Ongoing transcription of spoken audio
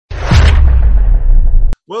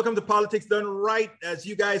Welcome to Politics Done Right. As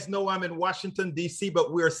you guys know, I'm in Washington, D.C.,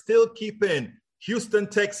 but we're still keeping Houston,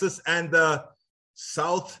 Texas, and the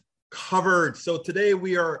South covered. So today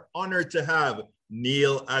we are honored to have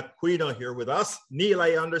Neil Aquino here with us. Neil,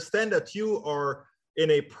 I understand that you are in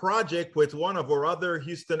a project with one of our other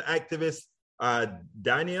Houston activists,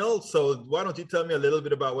 Daniel. So why don't you tell me a little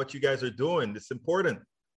bit about what you guys are doing? It's important.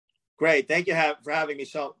 Great. Thank you for having me.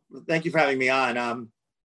 So thank you for having me on.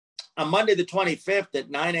 On Monday, the 25th at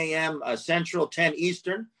 9 a.m. Central, 10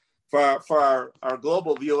 Eastern, for our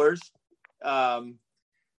global viewers,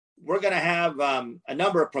 we're going to have a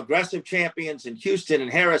number of progressive champions in Houston and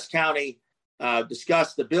Harris County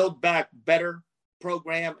discuss the Build Back Better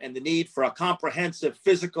program and the need for a comprehensive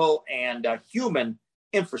physical and human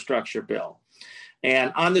infrastructure bill.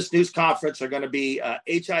 And on this news conference are going to be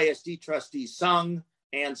HISD trustee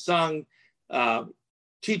Ann Sung,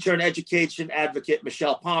 teacher and education advocate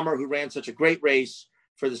Michelle Palmer, who ran such a great race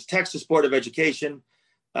for this Texas Board of Education,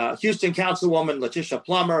 Houston Councilwoman Letitia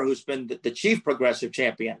Plummer, who's been the chief progressive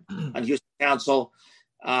champion on Houston Council,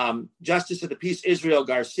 Justice of the Peace Israel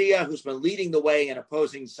Garcia, who's been leading the way in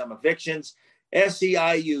opposing some evictions,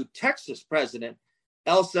 SEIU Texas President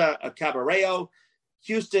Elsa Caballero,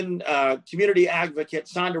 Houston community advocate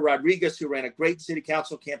Sandra Rodriguez, who ran a great city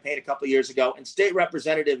council campaign a couple of years ago, and state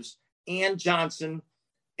representatives Ann Johnson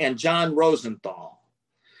and John Rosenthal.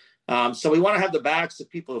 So we want to have the backs of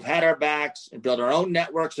people who've had our backs and build our own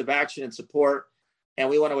networks of action and support. And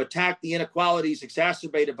we want to attack the inequalities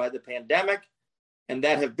exacerbated by the pandemic and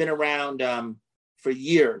that have been around for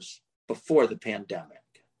years before the pandemic.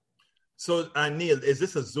 So Neil, is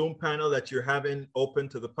this a Zoom panel that you're having open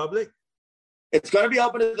to the public? It's going to be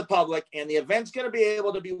open to the public, and the event's going to be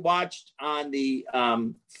able to be watched on the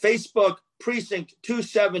Facebook Precinct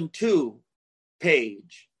 272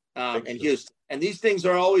 page in Houston. And these things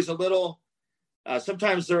are always a little,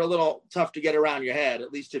 sometimes they're a little tough to get around your head,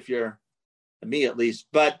 at least if you're me, at least.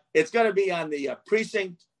 But it's going to be on the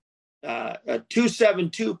Precinct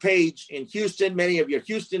 272 page in Houston. Many of your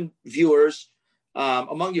Houston viewers,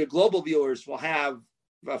 among your global viewers, will have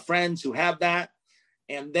friends who have that.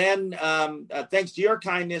 And then, thanks to your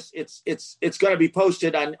kindness, it's going to be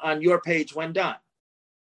posted on your page when done.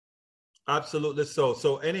 Absolutely.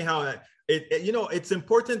 So anyhow, it's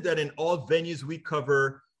important that in all venues we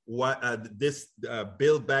cover what this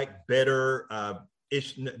Build Back Better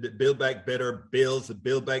Build Back Better bills,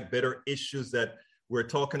 Build Back Better issues that we're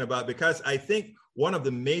talking about, because I think one of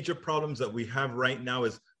the major problems that we have right now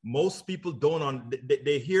is most people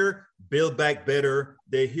they hear Build Back Better,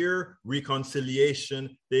 they hear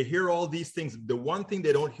reconciliation, they hear all these things. The one thing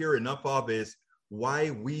they don't hear enough of is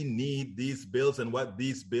why we need these bills and what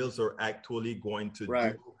these bills are actually going to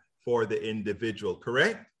do for the individual,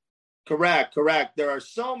 correct? Correct. There are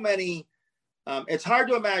so many, it's hard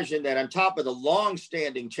to imagine that on top of the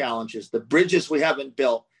long-standing challenges, the bridges we haven't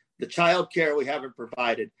built, the child care we haven't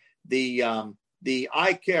provided, the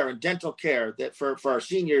eye care and dental care that for our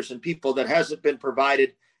seniors and people that hasn't been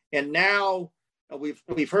provided. And now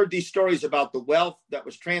we've heard these stories about the wealth that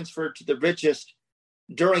was transferred to the richest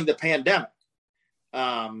during the pandemic.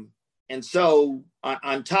 And so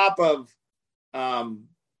on top of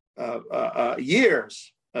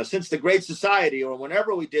years since the Great Society, or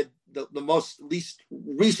whenever we did the least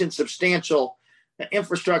recent substantial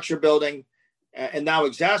infrastructure building, and now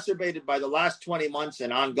exacerbated by the last 20 months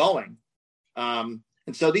and ongoing. And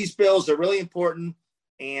so these bills are really important.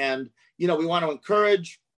 And, we want to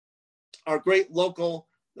encourage our great local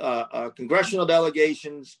congressional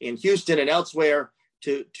delegations in Houston and elsewhere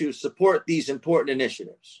to support these important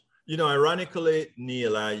initiatives. Ironically,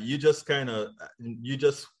 Neil, you just kind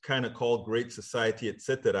of called Great Society,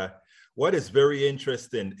 etc. What is very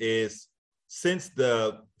interesting is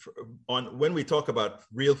when we talk about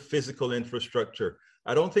real physical infrastructure,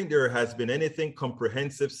 I don't think there has been anything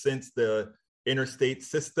comprehensive since the interstate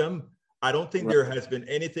system. I don't think there has been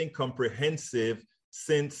anything comprehensive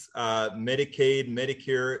since Medicaid,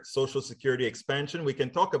 Medicare, Social Security expansion. We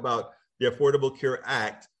can talk about the Affordable Care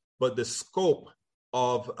Act, but the scope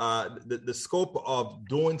of the scope of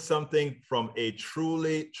doing something from a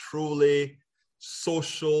truly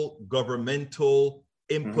social governmental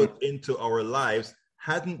input into our lives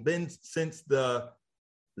hadn't been since the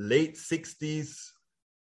late 60s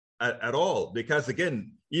at all. Because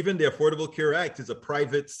again, even the Affordable Care Act is a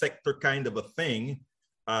private sector kind of a thing.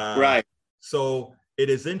 So it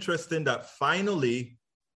is interesting that finally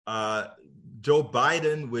Joe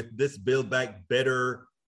Biden, with this Build Back Better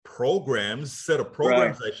set of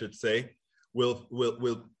programs, I should say, will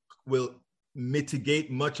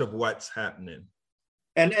mitigate much of what's happening.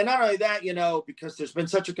 And not only that, because there's been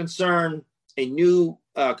such a concern a new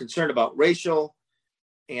concern about racial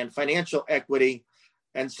and financial equity.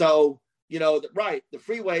 And so, right, the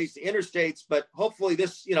freeways, the interstates, but hopefully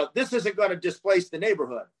this isn't going to displace the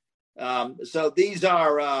neighborhood. So these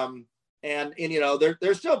are,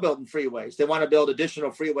 they're still building freeways. They want to build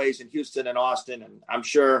additional freeways in Houston and Austin, and I'm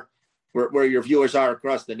sure where your viewers are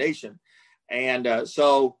across the nation. And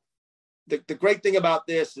so the great thing about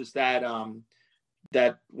this is that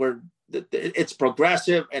it's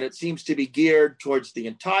progressive, and it seems to be geared towards the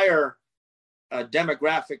entire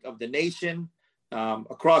demographic of the nation,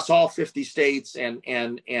 across all 50 states and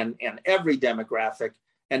every demographic,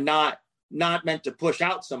 and not meant to push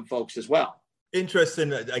out some folks as well.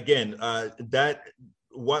 Interesting. Again, that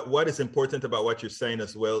what is important about what you're saying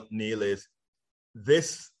as well, Neil, is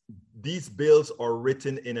these bills are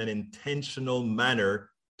written in an intentional manner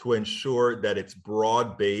to ensure that it's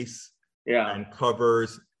broad-based and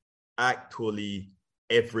covers actually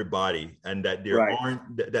everybody, and that there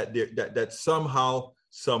aren't that somehow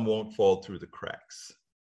some won't fall through the cracks.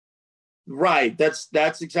 Right.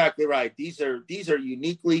 That's exactly right. These are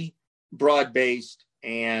uniquely broad-based,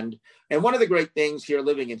 and one of the great things here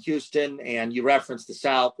living in Houston, and you referenced the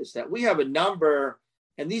South, is that we have a number,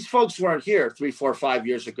 and these folks weren't here 3, 4, 5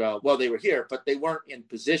 years ago. Well, they were here, but they weren't in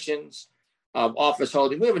positions of office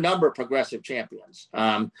holding. We have a number of progressive champions.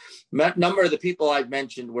 Number of the people I've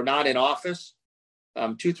mentioned were not in office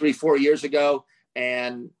 2, 3, 4 years ago.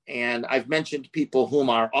 And I've mentioned people whom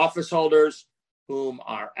are office holders, whom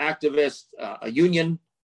are activists, a union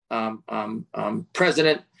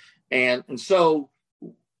president. And so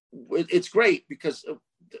it's great because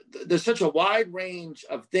there's such a wide range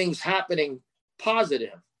of things happening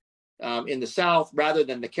positive in the South rather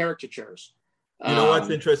than the caricatures. You know what's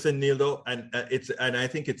interesting, Neil, though, and I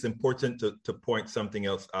think it's important to point something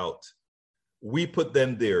else out. We put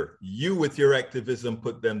them there. You, with your activism,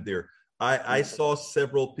 put them there. I saw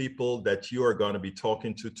several people that you are going to be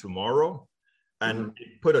talking to tomorrow, and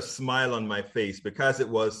it put a smile on my face because it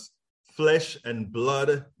was flesh and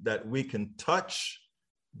blood that we can touch,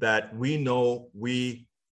 that we know we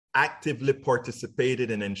actively participated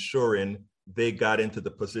in ensuring they got into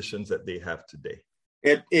the positions that they have today.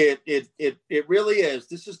 It really is.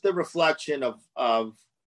 This is the reflection of a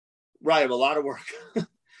lot of work,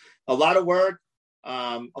 a lot of work,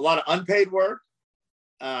 a lot of unpaid work,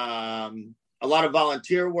 a lot of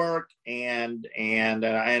volunteer work, and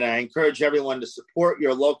I encourage everyone to support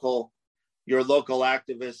your local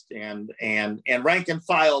activist and rank and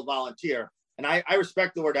file volunteer. And I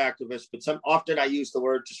respect the word activist, but often I use the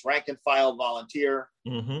word just rank and file volunteer.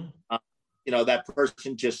 That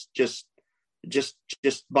person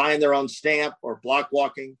just buying their own stamp or block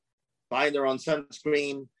walking, buying their own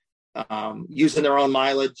sunscreen, using their own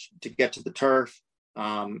mileage to get to the turf,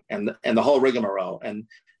 and the whole rigmarole.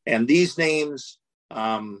 And these names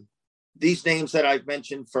that I've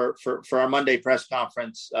mentioned for our Monday press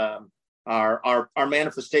conference are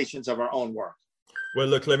manifestations of our own work. Well,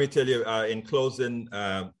 look, let me tell you, in closing,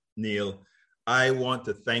 Neil, I want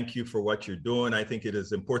to thank you for what you're doing. I think it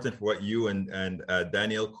is important for what you and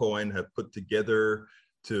Daniel Cohen have put together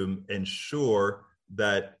to ensure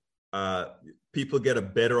that people get a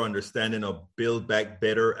better understanding of Build Back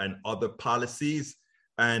Better and other policies.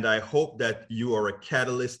 And I hope that you are a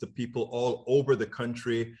catalyst to people all over the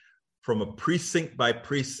country, from a precinct by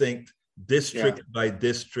precinct, district by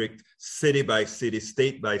district, city by city,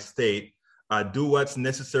 state by state. Do what's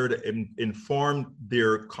necessary to inform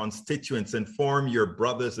their constituents, inform your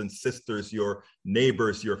brothers and sisters, your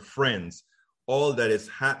neighbors, your friends, all that is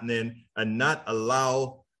happening, and not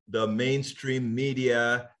allow the mainstream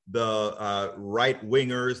media, the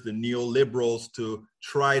right-wingers, the neoliberals to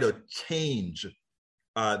try to change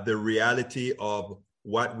the reality of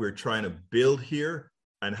what we're trying to build here,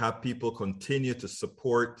 and have people continue to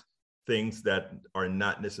support things that are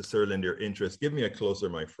not necessarily in their interest. Give me a closer,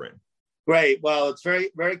 my friend. Great. Well, it's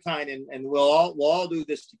very, very kind, and we'll all do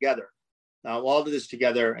this together. We'll all do this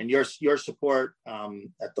together, and your support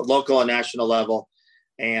at the local and national level.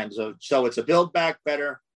 And so it's a Build Back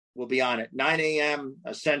Better. We'll be on at 9 a.m.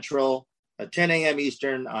 Central, 10 a.m.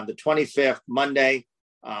 Eastern on the 25th, Monday,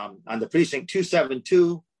 on the Precinct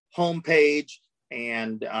 272 homepage,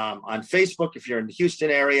 and on Facebook if you're in the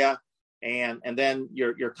Houston area. And then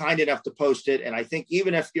you're kind enough to post it. And I think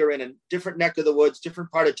even if you're in a different neck of the woods,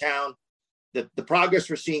 different part of town, the progress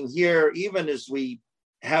we're seeing here, even as we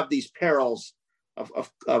have these perils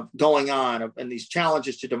of going on and these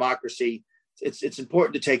challenges to democracy, it's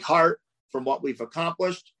important to take heart from what we've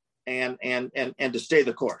accomplished and to stay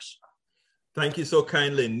the course. Thank you so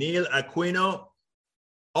kindly. Neil Aquino,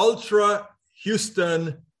 Ultra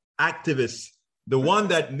Houston activist the one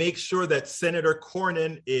that makes sure that Senator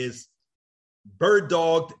Cornyn is bird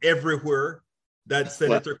dogged everywhere, that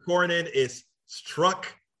Senator Cornyn is struck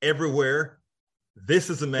everywhere. This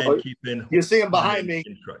is a man keeping. You see him behind me.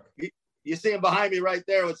 You see him behind me right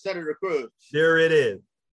there with Senator Cruz. There it is.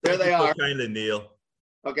 There they are. Kindly, Neil.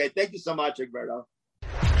 Okay, thank you so much, Egberto.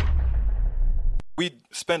 We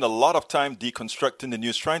spend a lot of time deconstructing the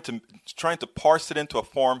news, trying to parse it into a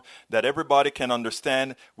form that everybody can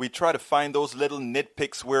understand. We try to find those little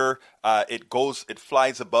nitpicks where it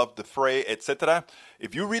flies above the fray, etc.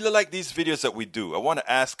 If you really like these videos that we do, I want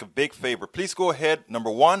to ask a big favor. Please go ahead,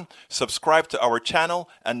 number 1, subscribe to our channel,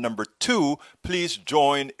 and number 2, please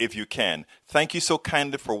join if you can. Thank you so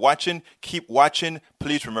kindly for watching. Keep watching.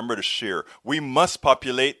 Please remember to share. We must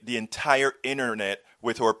populate the entire internet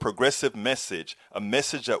with our progressive message, a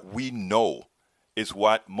message that we know is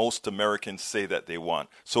what most Americans say that they want.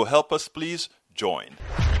 So help us, please join.